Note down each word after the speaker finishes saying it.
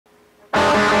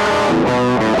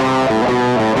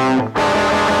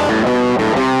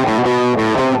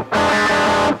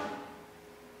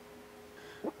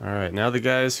Alright, now the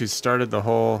guys who started the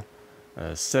whole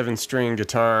 7-string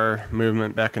guitar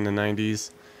movement back in the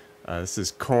 90s. This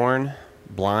is Korn,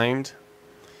 Blind.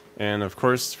 And of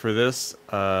course for this,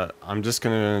 I'm just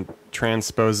going to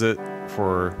transpose it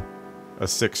for a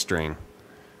 6-string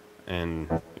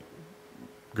and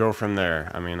go from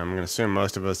there. I mean, I'm going to assume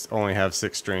most of us only have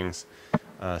 6 strings.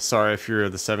 Sorry if you're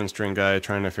the 7-string guy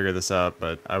trying to figure this out,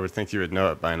 but I would think you would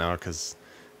know it by now because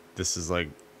this is like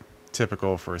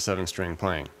typical for a 7-string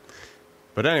playing.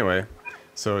 But anyway,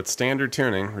 so it's standard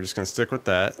tuning. We're just going to stick with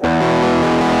that.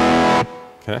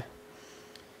 Okay.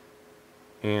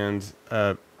 And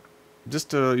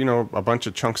just a bunch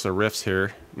of chunks of riffs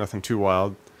here, nothing too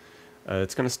wild.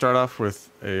 It's going to start off with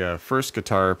a first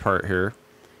guitar part here,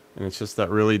 and it's just that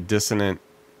really dissonant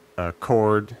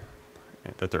chord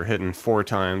that they're hitting 4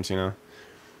 times, So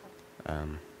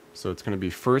it's going to be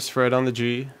 1st fret on the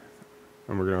G,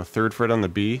 and we're going to 3rd fret on the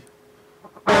B.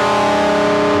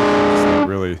 It's that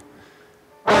really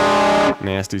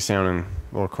nasty sounding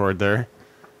little chord there.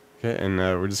 Okay, and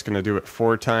we're just going to do it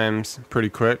 4 times pretty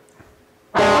quick.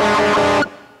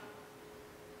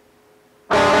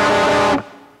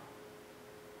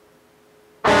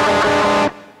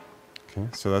 Okay,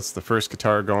 so that's the first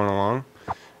guitar going along.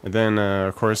 And then,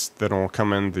 of course, then will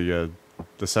come in the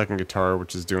second guitar,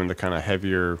 which is doing the kind of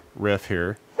heavier riff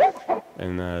here.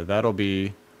 And that'll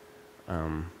be,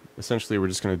 essentially we're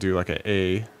just going to do like an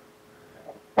A.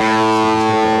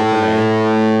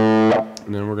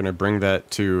 And then we're going to bring that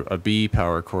to a B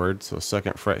power chord. So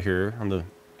 2nd fret here on the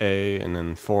A, and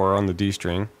then 4 on the D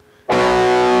string.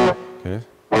 Okay.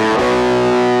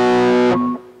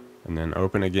 And then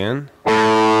open again.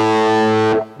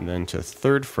 And then to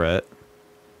 3rd fret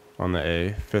on the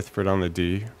A, 5th fret on the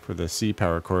D for the C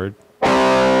power chord.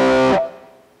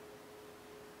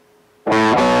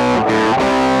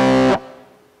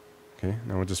 Okay,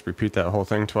 now we'll just repeat that whole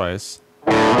thing twice.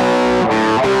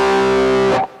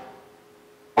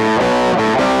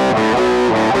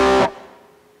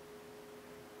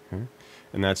 Okay.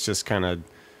 And that's just kind of,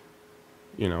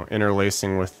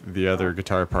 interlacing with the other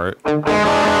guitar part.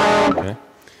 Okay.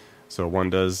 So one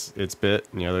does its bit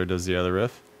and the other does the other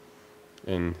riff.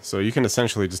 And so you can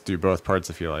essentially just do both parts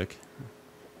if you like.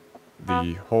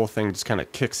 The whole thing just kind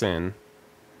of kicks in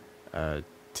to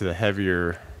the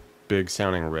heavier, big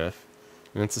sounding riff.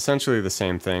 And it's essentially the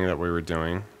same thing that we were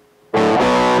doing.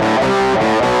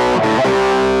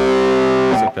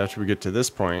 Except after we get to this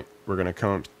point, we're going to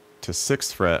come up to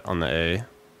 6th fret on the A,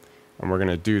 and we're going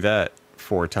to do that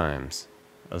 4 times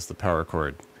as the power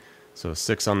chord. So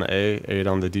 6 on the A, 8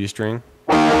 on the D string.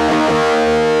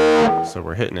 So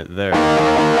we're hitting it there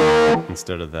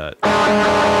instead of that.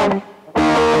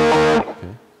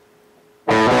 Okay.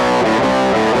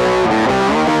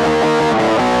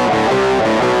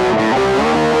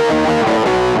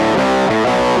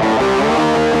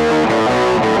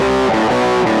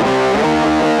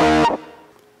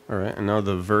 Alright, and now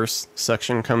the verse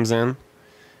section comes in,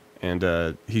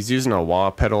 and he's using a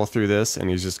wah pedal through this, and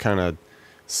he's just kind of,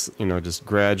 just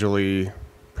gradually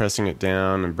pressing it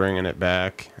down and bringing it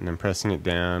back, and then pressing it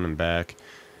down and back.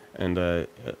 And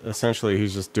essentially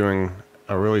he's just doing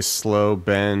a really slow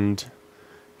bend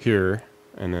here,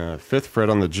 and 5th fret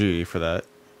on the G for that,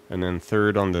 and then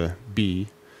 3rd on the B.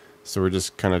 So we're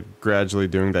just kind of gradually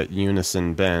doing that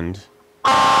unison bend.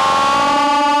 Okay,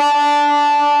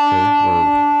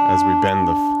 as we bend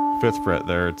the 5th fret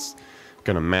there, it's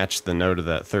going to match the note of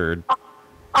that 3rd. Just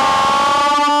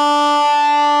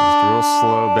a real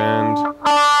slow bend.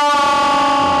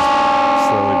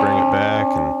 Slowly bring it back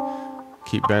and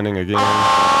keep bending again.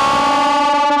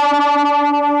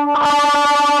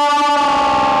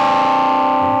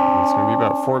 It's going to be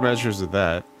about 4 measures of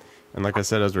that. And like I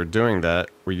said, as we're doing that,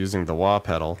 we're using the wah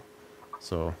pedal.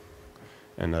 So,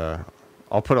 and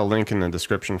I'll put a link in the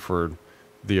description for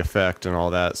the effect and all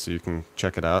that, so you can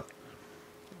check it out.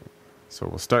 So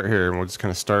we'll start here, and we'll just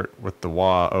kind of start with the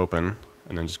wah open,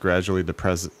 and then just gradually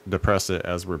depress it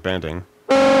as we're bending.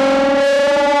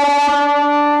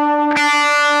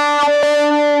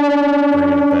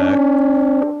 Bringing it back.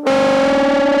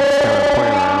 Just kind of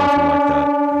playing around with them like that.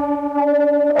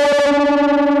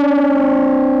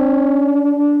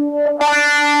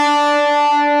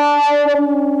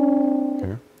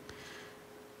 Okay.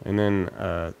 And then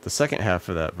the second half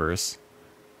of that verse,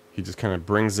 he just kind of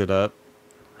brings it up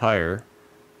higher,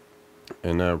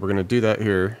 and we're going to do that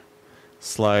here.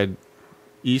 Slide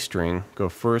E string, go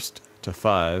 1st to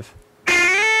 5.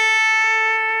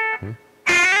 Okay.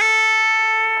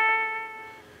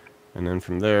 And then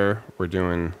from there we're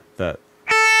doing that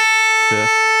 5th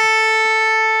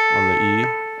on the E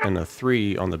and a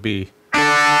 3 on the B. We're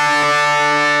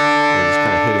just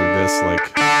kind of hitting this like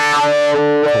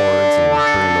chords and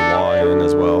bring the wah in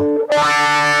as well.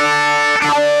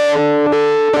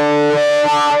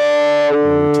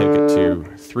 And take it to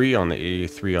 3 on the E,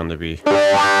 3 on the B.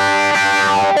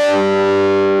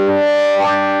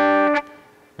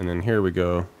 And then here we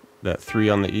go, that 3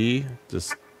 on the E,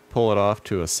 just pull it off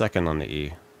to a 2nd on the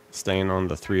E, staying on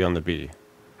the 3 on the B.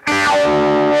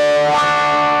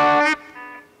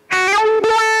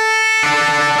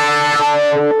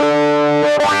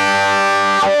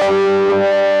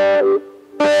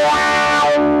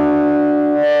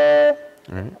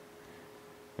 Alright,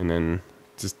 and then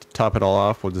just to top it all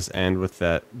off, we'll just end with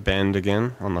that bend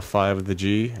again on the 5 of the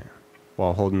G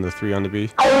while holding the 3 on the B.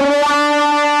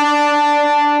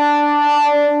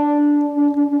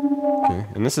 Okay,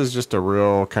 and this is just a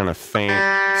real kind of faint,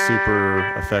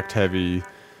 super effect heavy,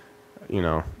 you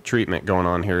know, treatment going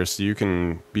on here, so you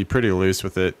can be pretty loose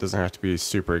with it. Doesn't have to be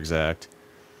super exact.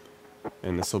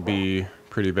 And this will be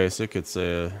pretty basic. It's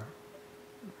a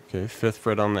 5th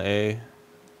fret on the A,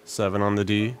 7 on the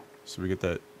D, so we get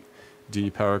that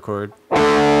D power chord. Bring it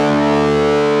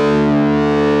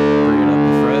up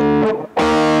a fret,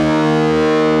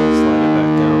 slide it back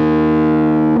down,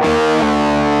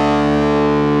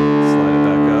 slide it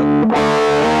back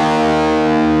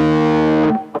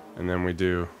up, and then we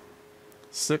do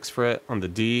 6th fret on the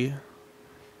D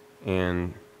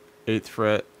and 8th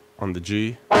fret on the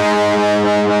G.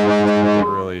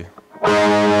 Really.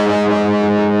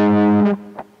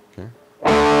 Okay.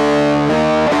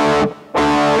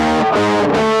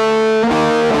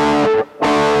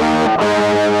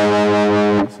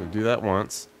 So do that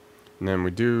once, and then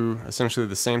we do essentially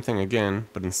the same thing again,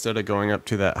 but instead of going up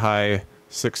to that high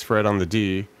 6th fret on the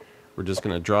D, we're just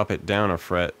going to drop it down a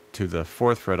fret to the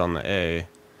 4th fret on the A,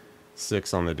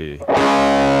 6 on the D.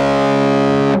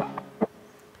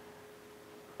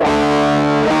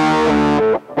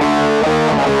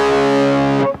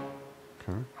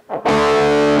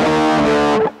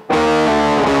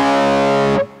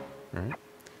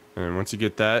 And once you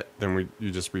get that, then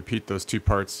you just repeat those 2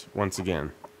 parts once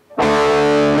again.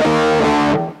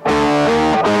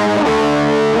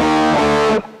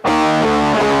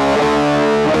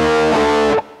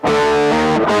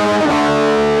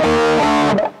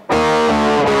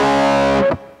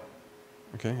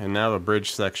 Okay, and now the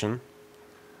bridge section.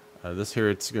 This here,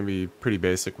 it's going to be pretty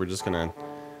basic. We're just going to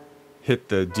hit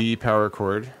the D power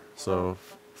chord. So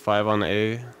 5 on the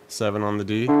A, 7 on the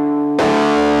D.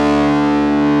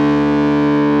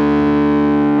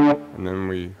 And then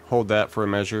we hold that for a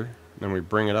measure, then we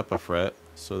bring it up a fret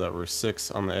so that we're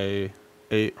 6 on the A,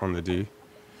 8 on the D.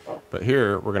 But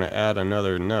here we're going to add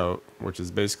another note, which is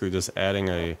basically just adding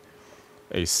a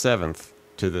 7th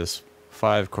to this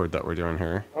 5 chord that we're doing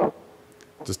here,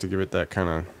 just to give it that kind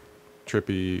of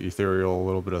trippy, ethereal,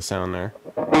 little bit of sound there.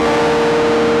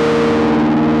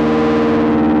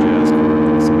 Jazz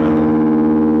chord with some metal.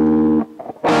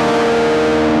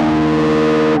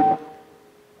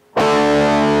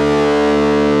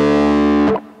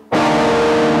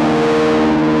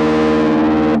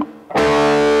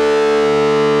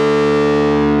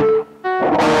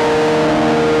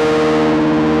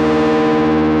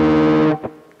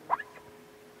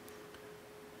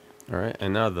 Alright,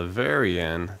 and now the very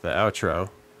end, the outro,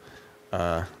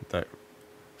 that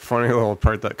funny little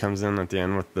part that comes in at the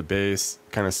end with the bass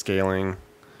kind of scaling,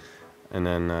 and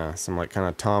then some like kind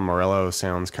of Tom Morello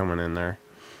sounds coming in there.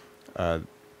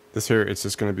 This here, it's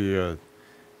just going to be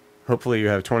hopefully you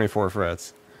have 24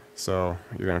 frets, so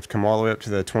you're going to have to come all the way up to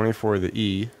the 24 of the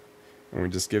E, and we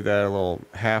just give that a little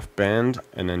half bend,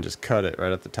 and then just cut it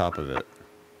right at the top of it.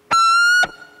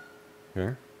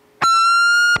 Okay.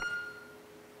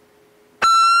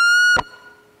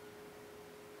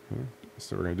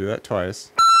 So we're going to do that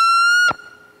twice.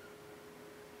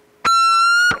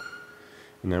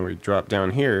 And then we drop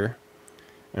down here,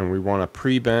 and we want to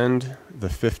pre-bend the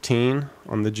 15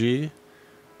 on the G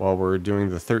while we're doing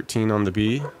the 13 on the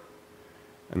B,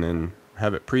 and then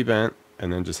have it pre-bent,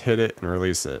 and then just hit it and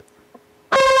release it.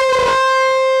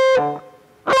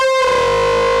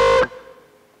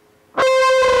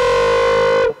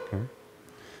 Okay.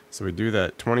 So we do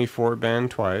that 24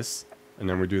 bend twice, and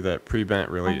then we do that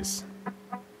pre-bent release.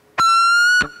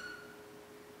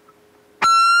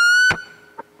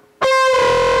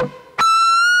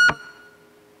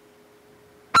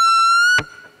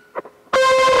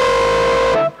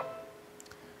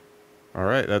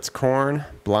 Alright, that's Korn,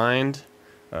 Blind.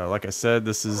 Like I said,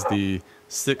 this is the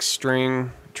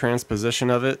 6-string transposition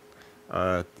of it.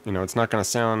 You know, it's not going to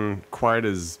sound quite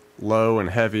as low and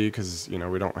heavy because, you know,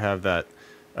 we don't have that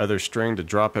other string to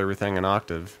drop everything an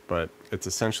octave, but it's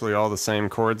essentially all the same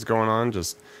chords going on,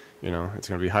 just You know, it's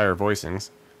going to be higher voicings,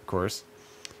 of course.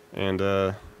 And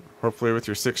hopefully with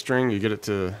your 6-string you get it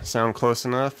to sound close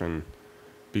enough and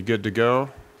be good to go.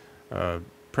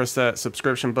 Press that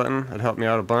subscription button. It'd help me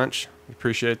out a bunch.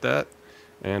 Appreciate that.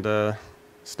 And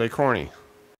stay corny.